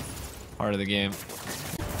part of the game.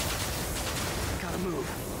 Gotta move.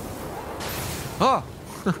 Oh,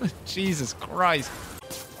 Jesus Christ.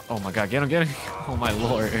 Oh my God, get him, get him. Oh my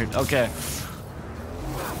Lord. Okay.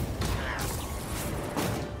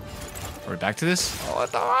 Are we back to this? Oh,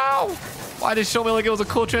 what the hell? Why did it show me like it was a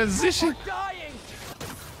cool transition?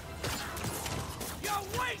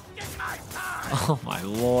 Oh my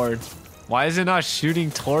Lord. Why is it not shooting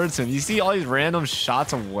towards him? You see all these random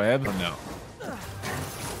shots of web? Oh no.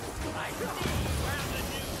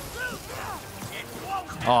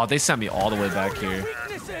 Oh, they sent me all the way back here.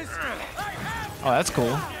 Oh, that's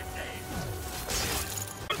cool.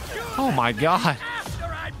 Oh my God.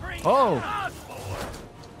 Oh.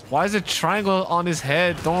 Why is a triangle on his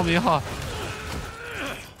head throwing me off?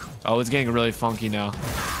 Oh, it's getting really funky now.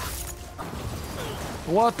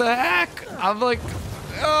 What the heck? I'm like,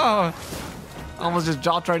 oh. I almost just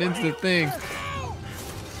dropped right into the thing.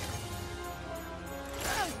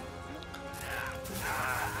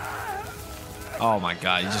 Oh my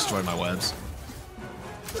God, you destroyed my webs.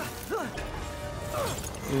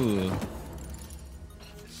 Ooh.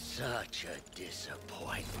 Such a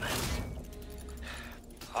disappointment.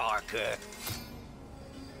 Parker.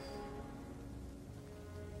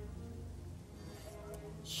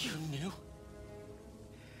 You knew?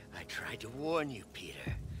 I tried to warn you,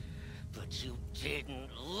 Peter, but you didn't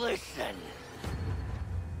listen.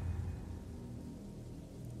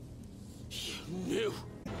 You knew.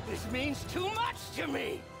 This means too much to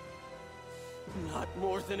me. Not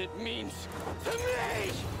more than it means to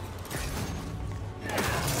me!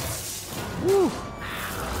 Woo.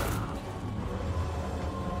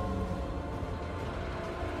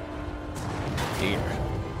 Here.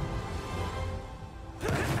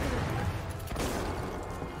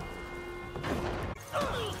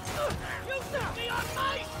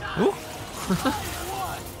 Ooh.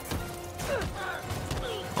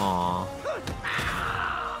 Aww.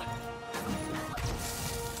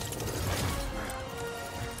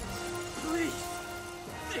 Please,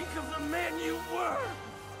 think of the man you were!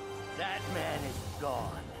 That man is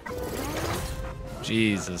gone.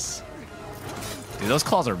 Jesus. Dude, those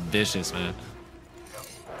claws are vicious, man.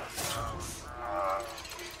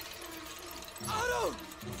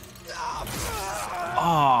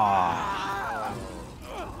 Ah.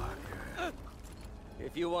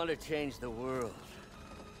 If you want to change the world,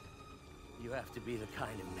 you have to be the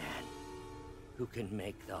kind of man who can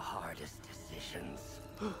make the hardest decisions.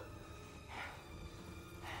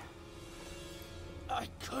 I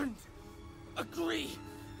couldn't agree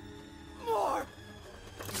more.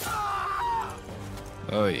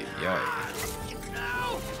 Oh yeah.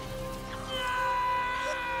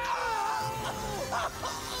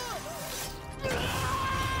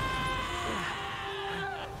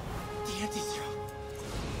 The anti-serum.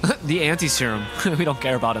 The anti-serum. We don't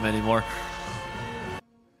care about him anymore.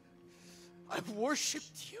 I've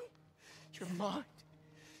worshipped you. Your mind,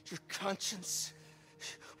 your conscience,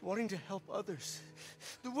 wanting to help others.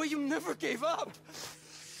 The way you never gave up.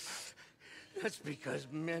 That's because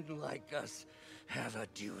men like us have a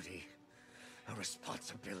duty, a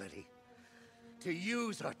responsibility, to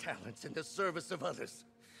use our talents in the service of others.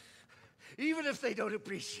 Even if they don't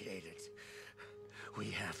appreciate it,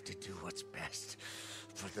 we have to do what's best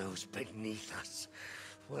for those beneath us,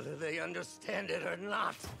 whether they understand it or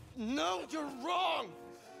not. No, you're wrong.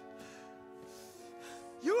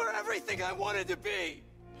 You are everything I wanted to be.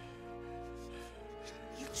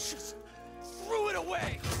 You just threw it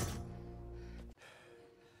away.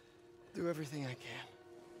 Do everything I can.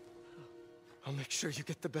 I'll make sure you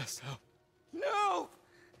get the best help. No!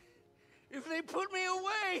 If they put me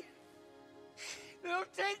away, they'll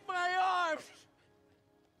take my arms.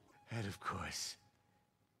 And of course,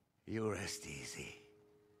 you rest easy,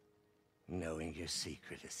 knowing your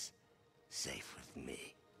secret is safe with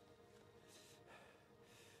me.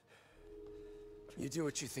 You do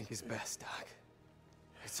what you think is best, Doc.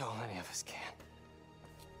 It's all any of us can.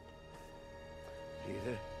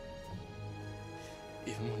 Peter?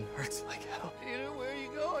 Even when it hurts like hell. Peter, where are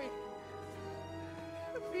you going?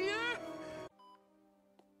 Peter?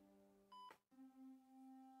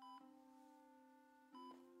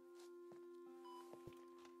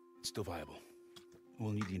 It's still viable.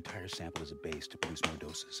 We'll need the entire sample as a base to produce more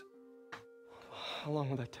doses. How long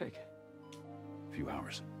will that take? A few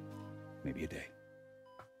hours. Maybe a day.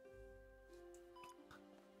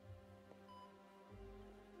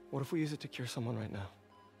 What if we use it to cure someone right now?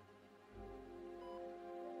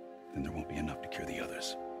 Then there won't be enough to cure the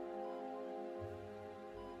others.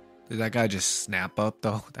 Did that guy just snap up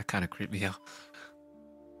though? That kind of creeped me out.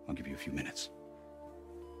 I'll give you a few minutes.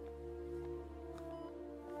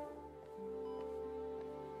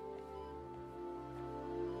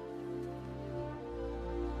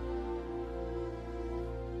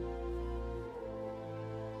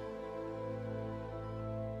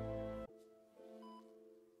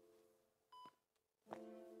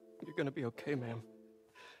 You're gonna be okay, ma'am.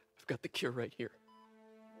 I've got the cure right here.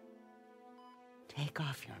 Take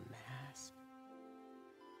off your mask.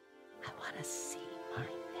 I want to see my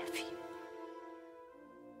nephew.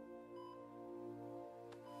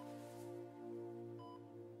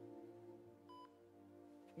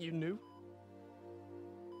 You knew?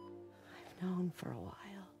 I've known for a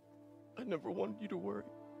while. I never wanted you to worry.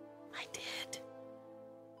 I did.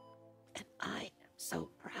 And I am so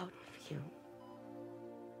proud of you.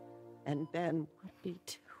 And Ben would be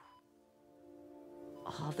too.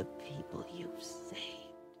 All the people you've saved.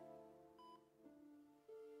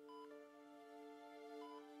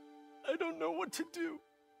 I don't know what to do.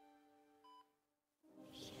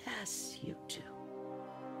 Yes, you do.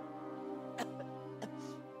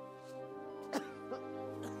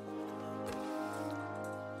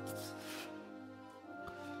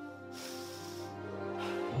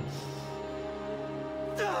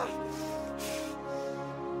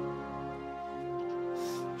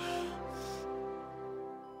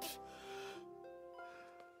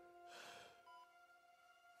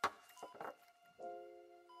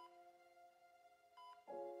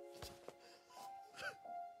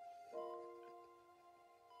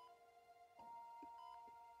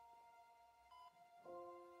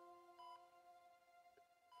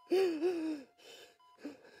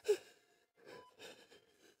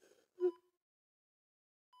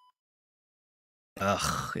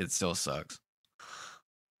 Ugh, it still sucks.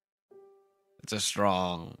 It's a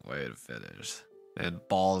strong way to finish. And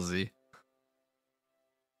ballsy.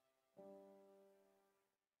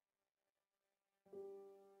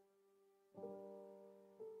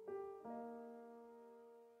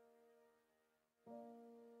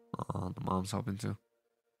 Oh, the mom's helping too.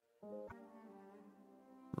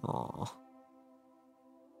 Oh.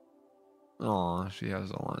 Oh, she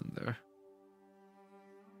has a line there.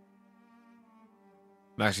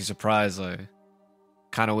 I'm actually surprised, like,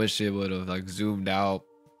 kind of wish it would have, like, zoomed out,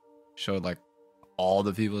 showed, like, all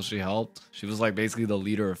the people she helped. She was, like, basically the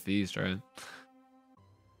leader of Feast, right?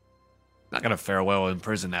 Not gonna fare well in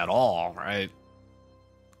prison at all, right?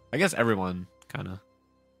 I guess everyone kind of.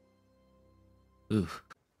 Ooh.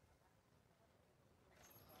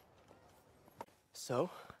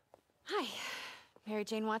 So? Hi, Mary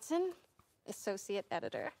Jane Watson, associate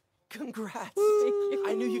editor. Congrats.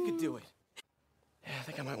 I knew you could do it. Yeah, I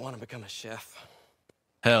think I might want to become a chef.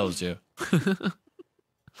 Hells yeah.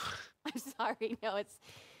 I'm sorry, no, it's...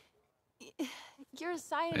 You're a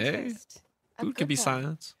scientist. Hey, food can be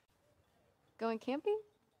science. Going camping?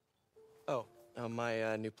 Oh,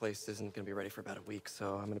 my new place isn't going to be ready for about a week,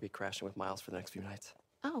 so I'm going to be crashing with Miles for the next few nights.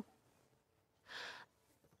 Oh.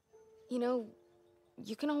 You know,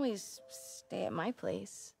 you can always stay at my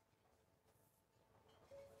place.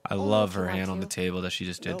 I love her hand on the table that she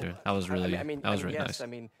just did there. That was really, that was really yes, nice. I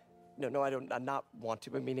mean, no, I don't not want to,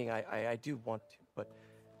 but meaning I do want to, but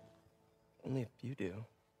only if you do.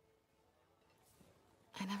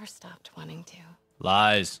 I never stopped wanting to.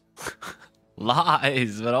 Lies.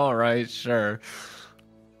 Lies, but all right, sure.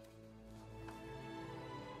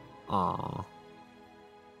 Aw.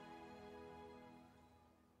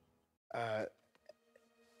 I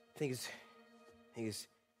think it's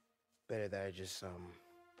better that I just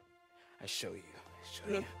I show you.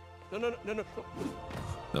 No.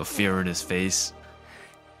 No fear in his face.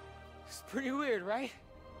 It's pretty weird, right?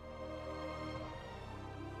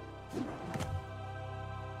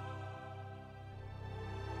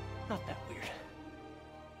 Not that weird.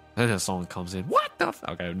 And then someone comes in. What the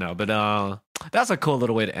okay, no, but that's a cool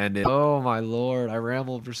little way to end it. Oh my lord, I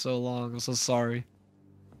rambled for so long. I'm so sorry.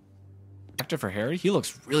 Actor for Harry? He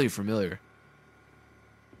looks really familiar.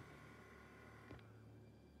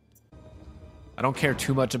 I don't care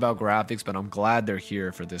too much about graphics, but I'm glad they're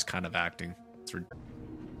here for this kind of acting.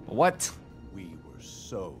 What? We were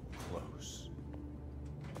so close.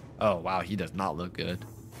 Oh, wow, he does not look good.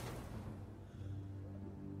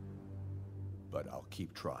 But I'll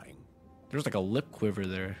keep trying. There's like a lip quiver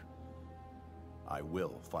there. I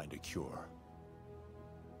will find a cure.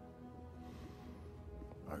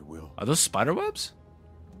 I will. Are those spider webs?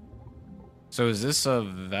 So is this a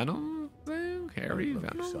Venom thing? Harry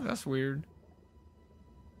Venom? That's weird.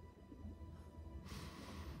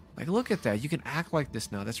 Like, look at that. You can act like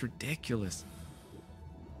this now. That's ridiculous. ...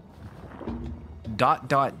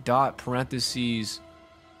 parentheses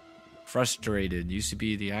frustrated used to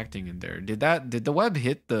be the acting in there. Did the web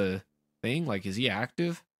hit the thing? Like, is he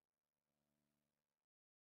active?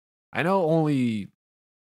 I know only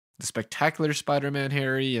the Spectacular Spider-Man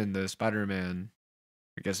Harry and the Spider-Man,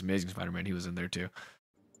 I guess Amazing Spider-Man, he was in there too.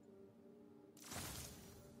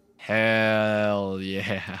 Hell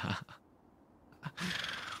yeah.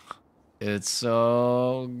 It's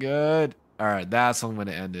so good. All right, that's what I'm going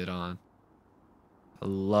to end it on. I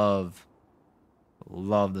love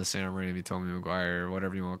the Sam Raimi, Tobey Maguire,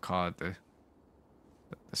 whatever you want to call it, the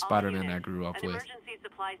Spider-Man I grew up with.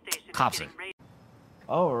 Cops it.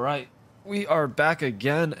 All right, we are back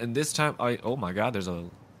again, and this time, oh my God, there's a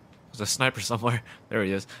sniper somewhere. There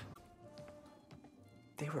he is.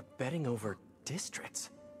 They were betting over districts,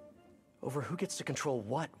 over who gets to control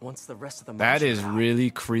what once the rest of the. That is really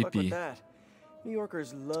creepy. That. New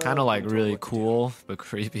Yorkers love. It's kind of like really cool, but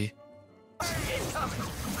creepy.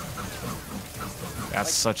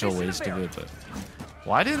 That's such a waste of it. But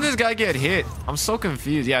why didn't this guy get hit? I'm so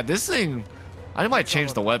confused. Yeah, this thing. I might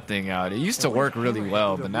change the web thing out. It used to work really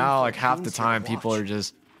well, but now like half the time people are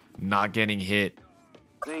just not getting hit.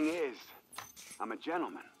 Thing is, I'm a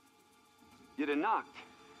gentleman. You'd have knocked.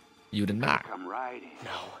 You'd have knocked. Come right in.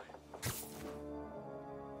 No.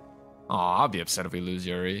 Oh, I'll be upset if we lose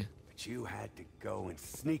Yuri. But you had to go and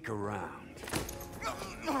sneak around.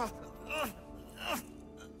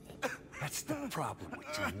 That's the problem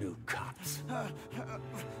with you new cops.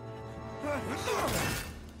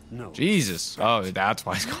 No. Jesus. Oh, that's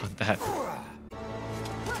why he's called that.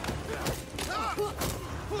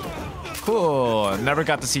 Cool. Never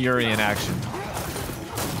got to see Yuri in action.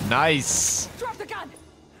 Nice. Drop the gun.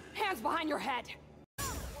 Hands behind your head.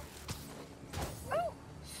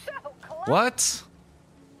 What?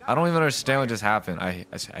 I don't even understand what just happened. I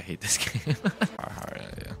hate this game. Alright,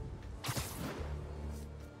 yeah.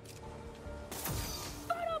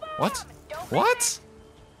 What? What?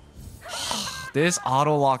 This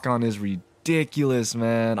auto lock on is ridiculous,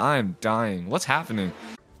 man. I am dying. What's happening?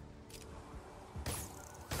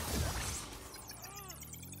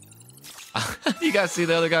 You guys see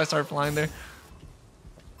the other guy start flying there?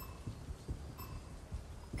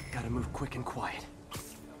 Gotta move quick and quiet.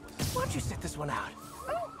 Why don't you sit this one out?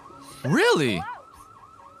 Really?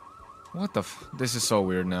 What the this is so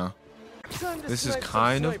weird now. This is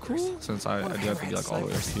kind of cool since I do have to be like all the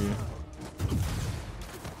way up here.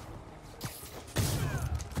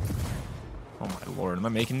 Oh my lord, am I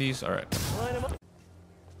making these? All right.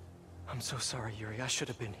 I'm so sorry, Yuri. I should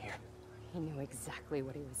have been here. He knew exactly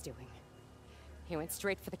what he was doing. He went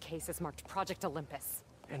straight for the cases marked Project Olympus.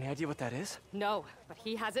 Any idea what that is? No, but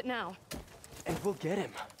he has it now. And we'll get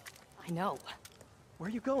him. I know. Where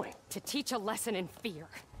are you going? To teach a lesson in fear.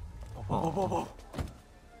 Whoa, whoa, whoa, whoa.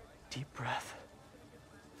 Deep breath.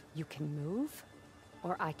 You can move,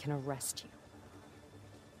 or I can arrest you.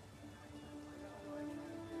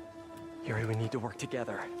 Yuri, we need to work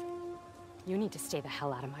together. You need to stay the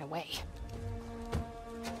hell out of my way.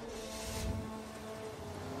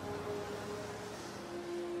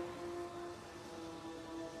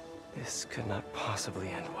 This could not possibly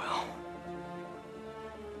end well.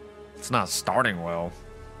 It's not starting well.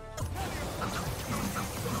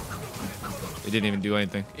 It didn't even do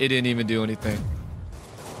anything. It didn't even do anything.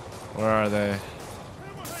 Where are they?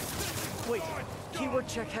 Wait, keyword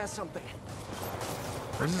check has something.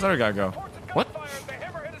 Where's this other guy go? What?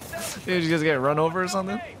 Did you guys get run over or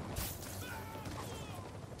something?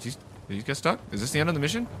 Did you get stuck? Is this the end of the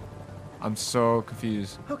mission? I'm so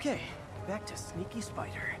confused. Okay, back to Sneaky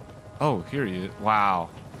Spider. Oh, here he is. Wow.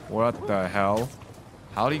 What the hell?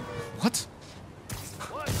 How'd he... What?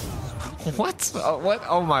 What? What?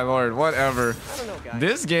 Oh my lord, whatever.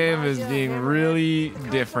 This game is being really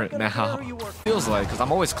different now. Feels like, because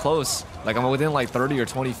I'm always close. Like, I'm within like 30 or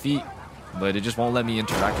 20 feet. But it just won't let me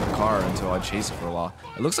interact with the car until I chase it for a while.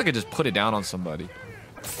 It looks like it just put it down on somebody.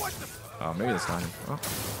 Oh, maybe that's not him. Oh.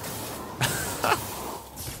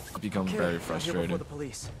 Become very frustrated. The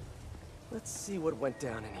police. Let's see what went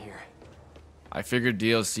down in here. I figured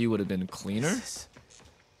DLC would have been cleaner.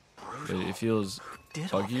 But it feels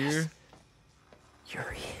buggier.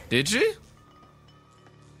 Yuri. Did she?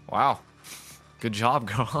 Wow. Good job,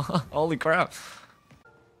 girl. Holy crap.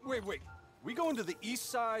 Wait. We going to the east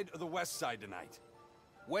side or the west side tonight?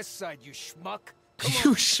 West side, you schmuck.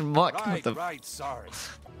 You schmuck. Right, sorry.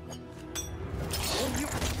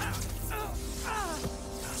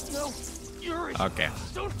 No, Yuri. Okay.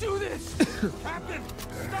 Don't do this. Captain,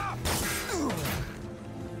 stop.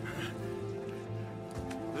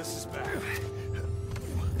 This is bad.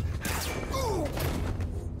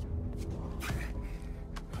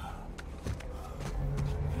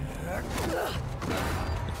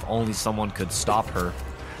 only someone could stop her.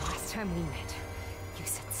 Last time we met, you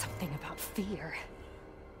said something about fear.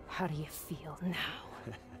 How do you feel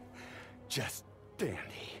now? Just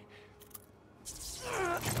dandy.